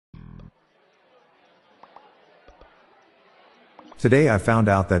Today I found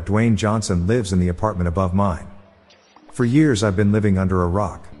out that Dwayne Johnson lives in the apartment above mine. For years I've been living under a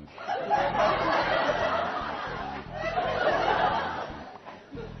rock.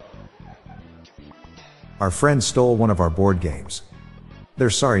 Our friend stole one of our board games. They're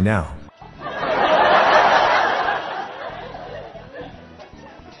sorry now.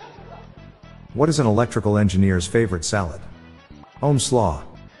 What is an electrical engineer's favorite salad? Ohm's Law.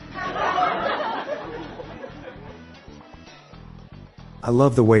 I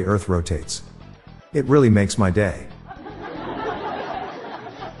love the way Earth rotates. It really makes my day.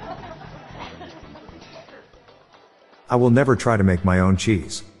 I will never try to make my own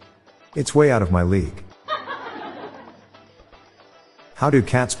cheese. It's way out of my league. How do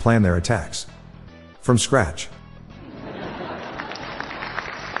cats plan their attacks? From scratch.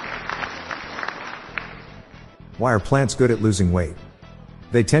 Why are plants good at losing weight?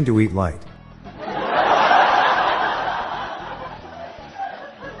 They tend to eat light.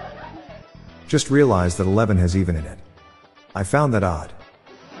 Just realized that 11 has even in it. I found that odd.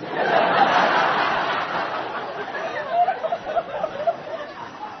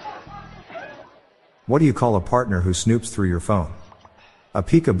 What do you call a partner who snoops through your phone? A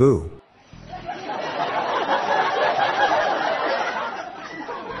peekaboo.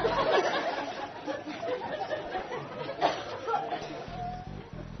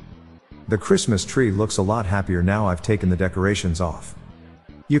 The Christmas tree looks a lot happier now I've taken the decorations off.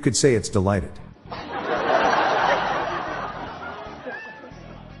 You could say it's delighted.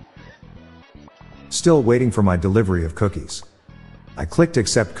 Still waiting for my delivery of cookies. I clicked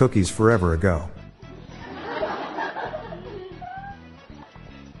accept cookies forever ago.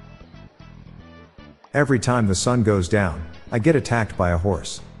 Every time the sun goes down, I get attacked by a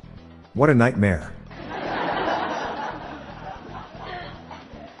horse. What a nightmare.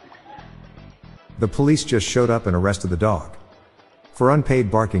 The police just showed up and arrested the dog. For unpaid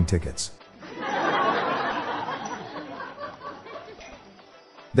barking tickets.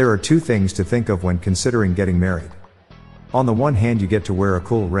 There are two things to think of when considering getting married. On the one hand you get to wear a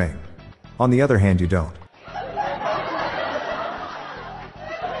cool ring. On the other hand you don't.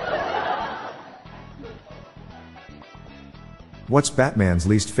 What's Batman's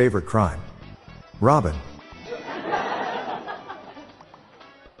least favorite crime? Robin.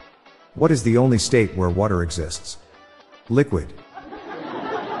 What is the only state where water exists? Liquid.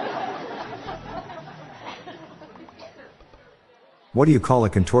 What do you call a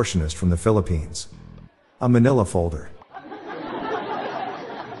contortionist from the Philippines? A manila folder.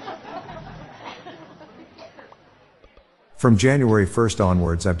 From January 1st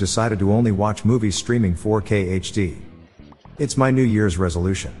onwards I've decided to only watch movies streaming 4K HD. It's my New Year's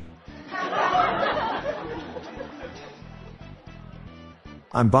resolution.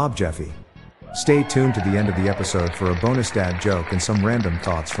 I'm Bob Jeffy. Stay tuned to the end of the episode for a bonus dad joke and some random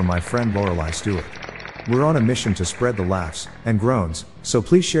thoughts from my friend Lorelei Stewart. We're on a mission to spread the laughs and groans, so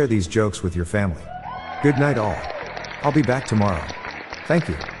please share these jokes with your family. Good night all. I'll be back tomorrow. Thank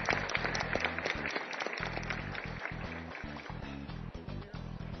you.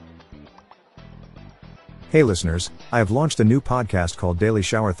 Hey listeners, I have launched a new podcast called Daily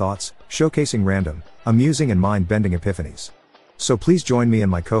Shower Thoughts, showcasing random, amusing and mind-bending epiphanies. So please join me and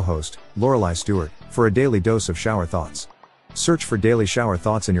my co-host, Lorelei Stewart, for a daily dose of shower thoughts. Search for Daily Shower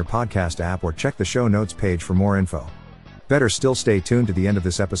Thoughts in your podcast app or check the show notes page for more info. Better still stay tuned to the end of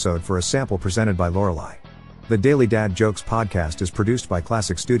this episode for a sample presented by Lorelei. The Daily Dad Jokes podcast is produced by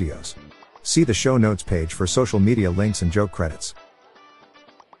Classic Studios. See the show notes page for social media links and joke credits.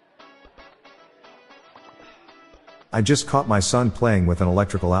 I just caught my son playing with an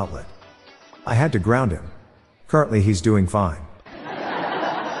electrical outlet. I had to ground him. Currently he's doing fine.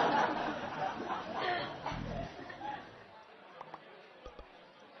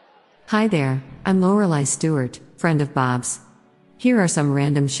 Hi there, I'm Lorelei Stewart, friend of Bob's. Here are some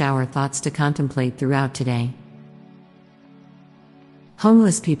random shower thoughts to contemplate throughout today.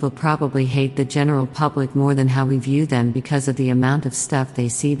 Homeless people probably hate the general public more than how we view them because of the amount of stuff they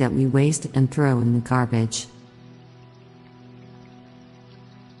see that we waste and throw in the garbage.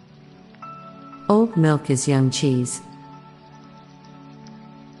 Old milk is young cheese.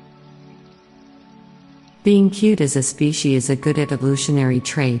 Being cute as a species is a good evolutionary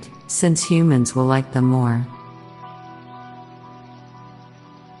trait, since humans will like them more.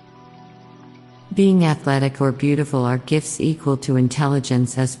 Being athletic or beautiful are gifts equal to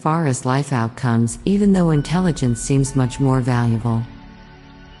intelligence as far as life outcomes, even though intelligence seems much more valuable.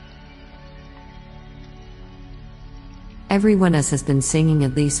 Every one of us has been singing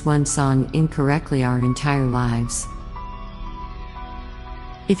at least one song incorrectly our entire lives.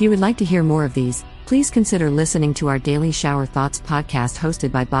 If you would like to hear more of these, Please consider listening to our Daily Shower Thoughts podcast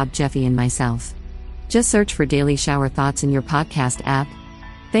hosted by Bob Jeffy and myself. Just search for Daily Shower Thoughts in your podcast app.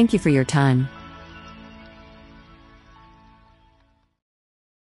 Thank you for your time.